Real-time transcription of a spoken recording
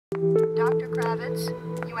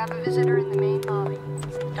Kravitz, you have a visitor in the main lobby.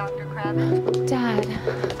 Dr. Kravitz? Dad.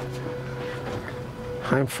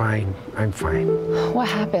 I'm fine. I'm fine. What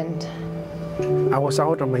happened? I was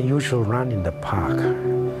out on my usual run in the park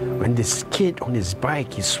when this kid on his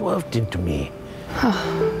bike, he swerved into me.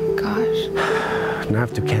 Oh, gosh. Now I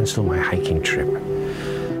have to cancel my hiking trip.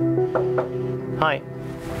 Hi.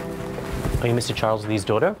 Are you Mr. Charles Lee's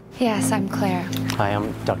daughter? Yes, I'm Claire. Hi,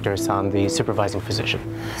 I'm Dr. Hassan, the supervising physician.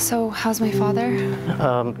 So, how's my father?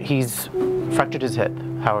 He's fractured his hip.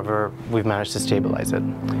 However, we've managed to stabilize it.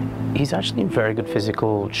 He's actually in very good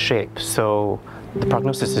physical shape, so the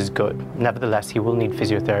prognosis is good. Nevertheless, he will need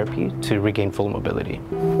physiotherapy to regain full mobility.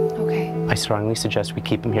 Okay. I strongly suggest we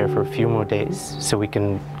keep him here for a few more days so we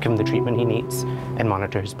can give him the treatment he needs and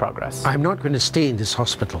monitor his progress. I'm not going to stay in this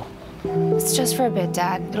hospital. It's just for a bit,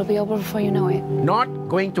 Dad. It'll be over before you know it. Not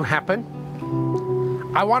going to happen.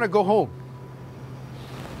 I want to go home.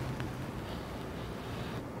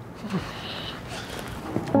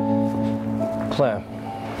 Claire.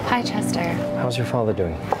 Hi, Chester. How's your father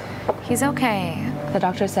doing? He's okay. The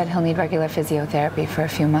doctor said he'll need regular physiotherapy for a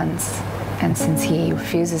few months. And since he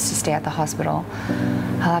refuses to stay at the hospital,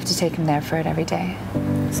 I'll have to take him there for it every day.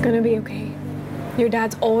 It's gonna be okay. Your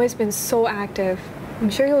dad's always been so active. I'm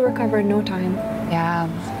sure he'll recover in no time. Yeah,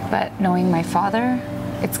 but knowing my father,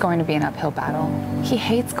 it's going to be an uphill battle. He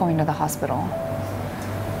hates going to the hospital.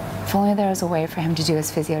 If only there was a way for him to do his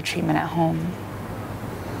physio treatment at home.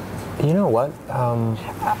 You know what?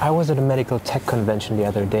 I was at a medical tech convention the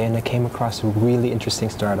other day and I came across a really interesting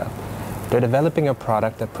startup. They're developing a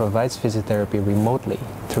product that provides physiotherapy remotely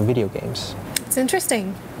through video games. It's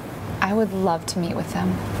interesting. I would love to meet with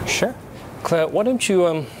them. Sure. Claire, why don't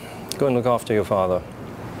you go and look after your father?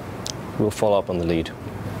 We'll follow up on the lead.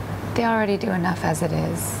 They already do enough as it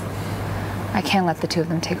is. I can't let the two of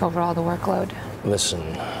them take over all the workload. Listen,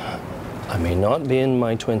 I may not be in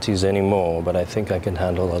my 20s anymore, but I think I can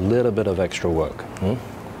handle a little bit of extra work.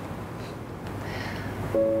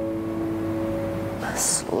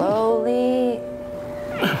 Slowly.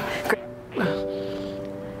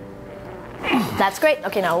 That's great.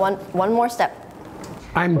 Okay, now one more step.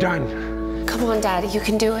 I'm done. Come on, Dad, you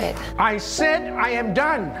can do it. I said I am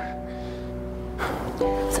done.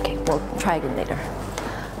 It's okay. We'll try again later.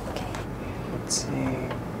 Okay. Let's see.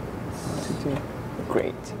 1, 2, 3.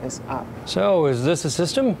 Great. It's up. So, is this a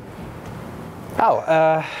system?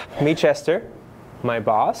 Oh, me, Chester, my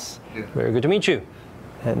boss. Very good to meet you.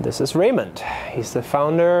 And this is Raymond. He's the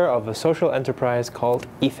founder of a social enterprise called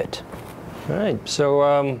EFIT. Right.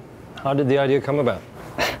 So, how did the idea come about?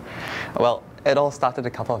 Well, it all started a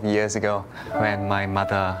couple of years ago when my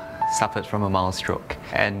mother suffered from a mild stroke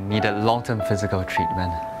and needed long-term physical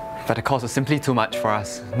treatment. But the cost was simply too much for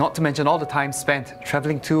us, not to mention all the time spent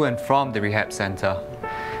traveling to and from the rehab center.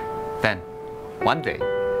 Then, one day,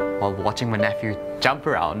 while watching my nephew jump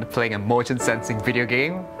around playing a motion sensing video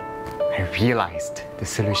game, I realized the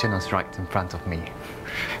solution was right in front of me.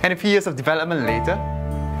 And a few years of development later,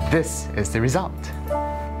 this is the result.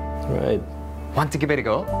 Right. Want to give it a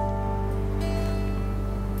go?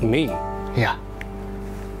 Me? Yeah.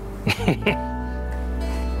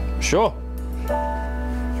 Sure.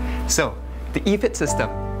 So, the EFIT system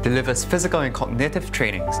delivers physical and cognitive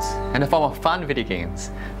trainings in the form of fun video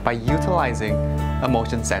games by utilizing a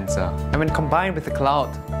motion sensor. And when combined with the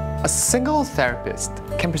cloud, a single therapist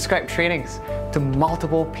can prescribe trainings to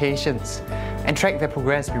multiple patients and track their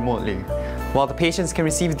progress remotely, while the patients can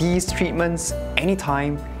receive these treatments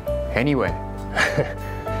anytime, anywhere.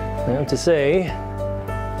 I have to say,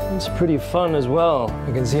 it's pretty fun as well.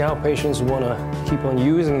 You can see how patients want to keep on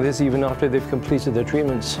using this even after they've completed their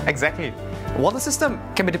treatments. Exactly. While the system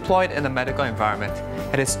can be deployed in a medical environment,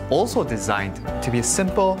 it is also designed to be a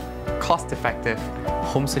simple, cost-effective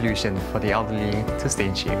home solution for the elderly to stay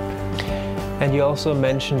in shape. And you also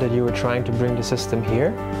mentioned that you were trying to bring the system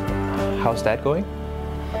here. How's that going?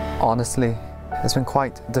 Honestly, it's been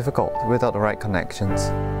quite difficult without the right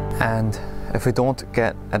connections. And if we don't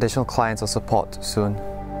get additional clients or support soon,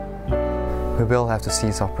 we will have to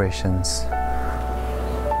cease operations.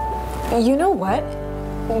 You know what?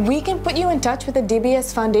 We can put you in touch with the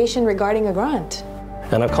DBS Foundation regarding a grant.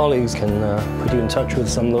 And our colleagues can put you in touch with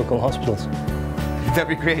some local hospitals. That'd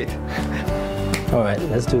be great. All right,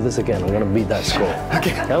 let's do this again. I'm going to beat that score.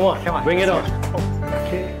 Okay. Come on, bring it on.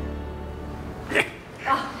 Okay.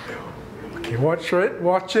 Okay, watch it,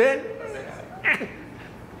 watch it.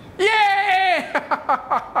 Yeah!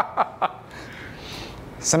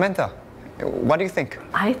 Samantha, what do you think?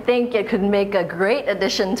 I think it could make a great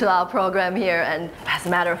addition to our program here, and as a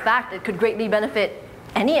matter of fact, it could greatly benefit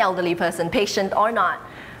any elderly person, patient or not.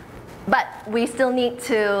 But we still need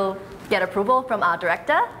to get approval from our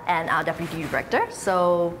director and our deputy director.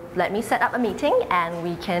 So let me set up a meeting and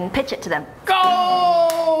we can pitch it to them.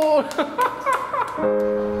 Go!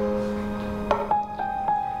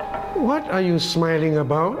 What are you smiling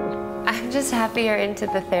about? I'm just happy you're into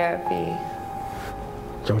the therapy.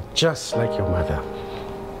 You're just like your mother.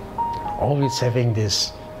 Always having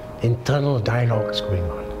this internal dialogues going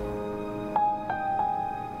on.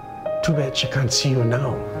 Too bad she can't see you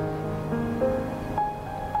now.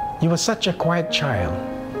 You were such a quiet child.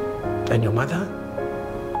 And your mother?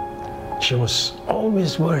 She was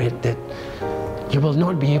always worried that you will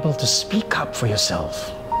not be able to speak up for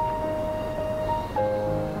yourself.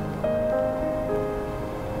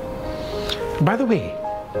 By the way,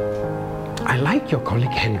 I like your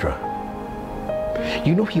colleague Hendra.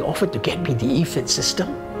 You know, he offered to get me the EFIT system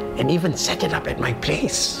and even set it up at my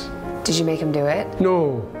place. Did you make him do it?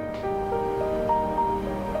 No.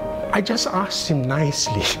 I just asked him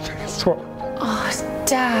nicely. So, Oh,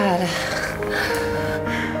 Dad.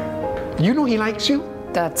 you know he likes you?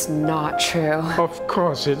 That's not true. Of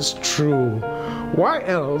course it's true. Why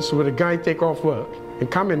else would a guy take off work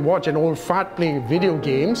and come and watch an old fart playing video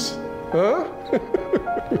games? Huh?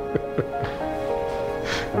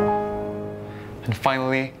 And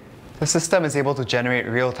finally, the system is able to generate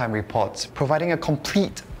real-time reports, providing a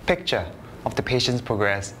complete picture of the patient's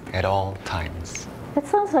progress at all times. It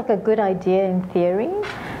sounds like a good idea in theory,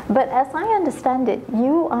 but as I understand it,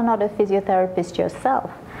 you are not a physiotherapist yourself.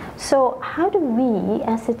 So how do we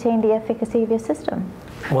ascertain the efficacy of your system?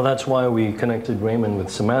 Well, that's why we connected Raymond with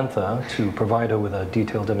Samantha to provide her with a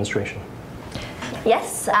detailed demonstration.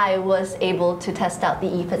 Yes, I was able to test out the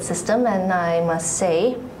EFIT system, and I must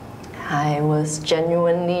say, I was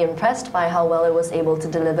genuinely impressed by how well it was able to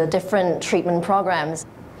deliver different treatment programs.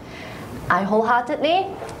 I wholeheartedly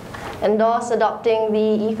endorse adopting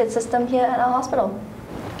the EFIT system here at our hospital.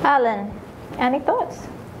 Alan, any thoughts?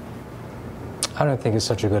 I don't think it's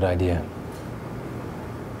such a good idea.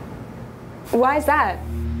 Why is that?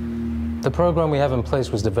 The program we have in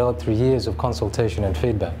place was developed through years of consultation and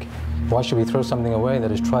feedback. Why should we throw something away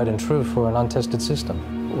that is tried and true for an untested system?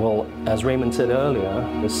 Well, as Raymond said earlier,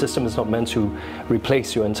 the system is not meant to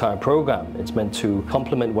replace your entire program. It's meant to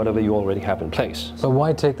complement whatever you already have in place. So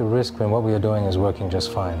why take the risk when what we are doing is working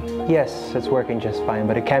just fine? Yes, it's working just fine,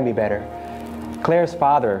 but it can be better. Claire's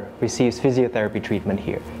father receives physiotherapy treatment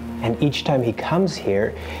here, and each time he comes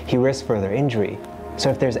here, he risks further injury. So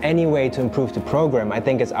if there's any way to improve the program, I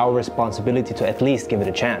think it's our responsibility to at least give it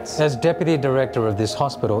a chance. As deputy director of this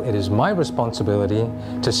hospital, it is my responsibility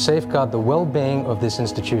to safeguard the well-being of this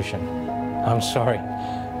institution. I'm sorry,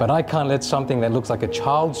 but I can't let something that looks like a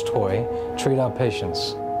child's toy treat our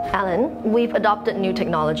patients. Alan, we've adopted new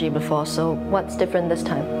technology before, so what's different this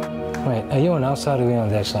time? Wait, are you on our side or are you on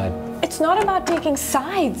their side? It's not about taking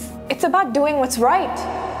sides. It's about doing what's right.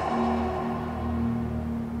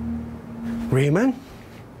 Raymond?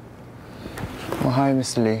 Oh, hi,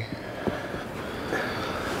 Mr. Lee.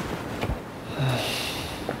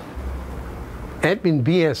 Admin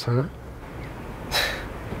BS, huh?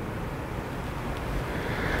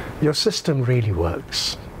 Your system really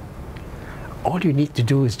works. All you need to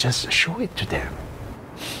do is just show it to them.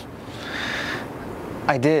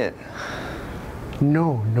 I did.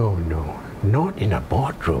 No, not in a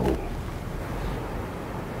boardroom.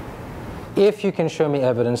 If you can show me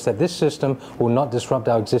evidence that this system will not disrupt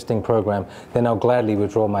our existing program, then I'll gladly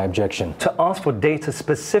withdraw my objection. To ask for data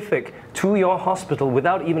specific to your hospital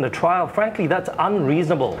without even a trial, frankly, that's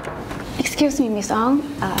unreasonable. Excuse me, Miss Ong.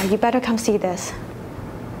 You better come see this.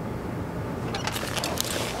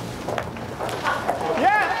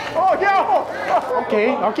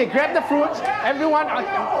 Okay, grab the fruits. Everyone,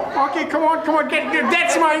 okay, come on, get,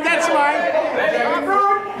 that's mine.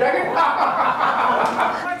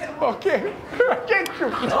 Okay, get you.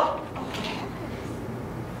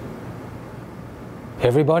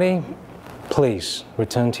 Everybody, please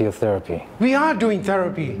return to your therapy. We are doing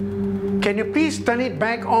therapy. Can you please turn it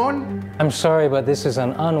back on? I'm sorry, but this is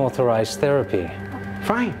an unauthorized therapy.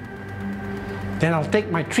 Fine. Then I'll take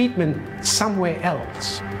my treatment somewhere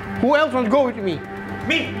else. Who else will go with me?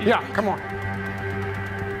 Me? Yeah, come on.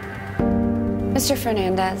 Mr.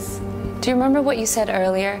 Fernandez, do you remember what you said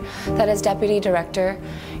earlier, that as deputy director,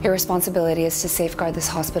 your responsibility is to safeguard this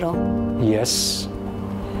hospital? Yes.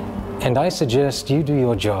 And I suggest you do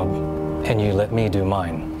your job and you let me do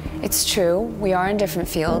mine. It's true, we are in different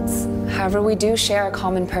fields. However, we do share a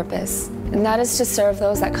common purpose, and that is to serve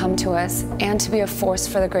those that come to us and to be a force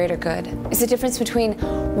for the greater good. It's the difference between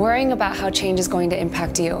worrying about how change is going to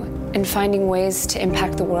impact you and finding ways to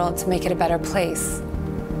impact the world to make it a better place.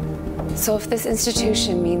 So if this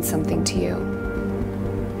institution means something to you,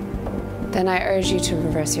 then I urge you to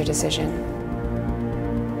reverse your decision.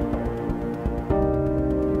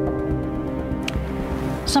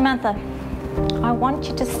 Samantha, I want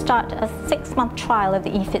you to start a 6-month trial of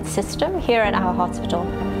the EFIT system here at our hospital.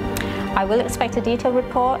 I will expect a detailed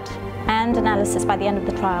report and analysis by the end of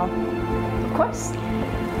the trial. Of course.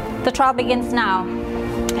 The trial begins now.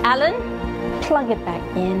 Alan, plug it back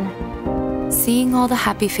in. Seeing all the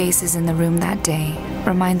happy faces in the room that day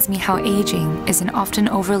reminds me how aging is an often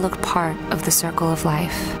overlooked part of the circle of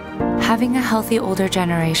life. Having a healthy older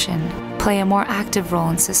generation play a more active role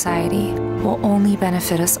in society will only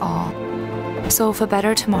benefit us all. So if a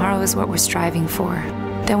better tomorrow is what we're striving for,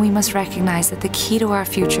 then we must recognize that the key to our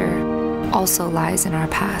future also lies in our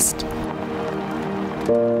past.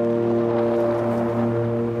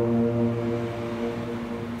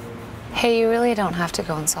 Hey, you really don't have to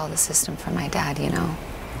go install the system for my dad, you know.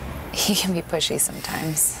 He can be pushy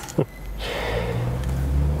sometimes.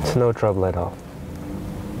 It's no trouble at all.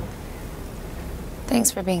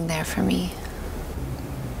 Thanks for being there for me.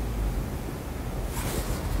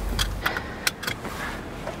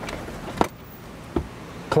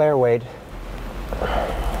 Claire, Wade.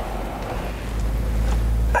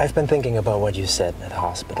 I've been thinking about what you said at the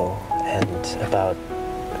hospital and about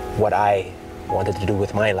what I wanted to do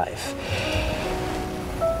with my life.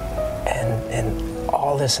 And in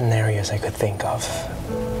all the scenarios I could think of,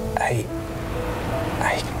 I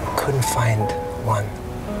couldn't find one,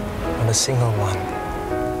 not a single one,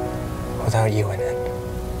 without you in it.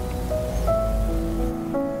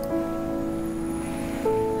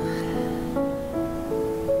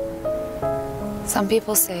 Some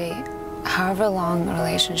people say however long a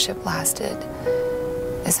relationship lasted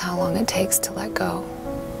is how long it takes to let go.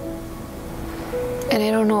 And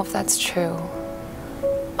I don't know if that's true.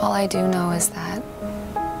 All I do know is that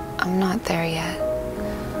I'm not there yet.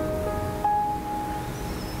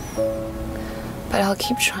 But I'll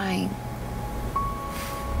keep trying.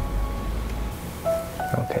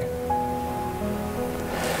 Okay.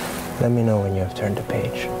 Let me know when you have turned the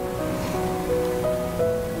page.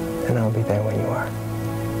 And I'll be there when you are.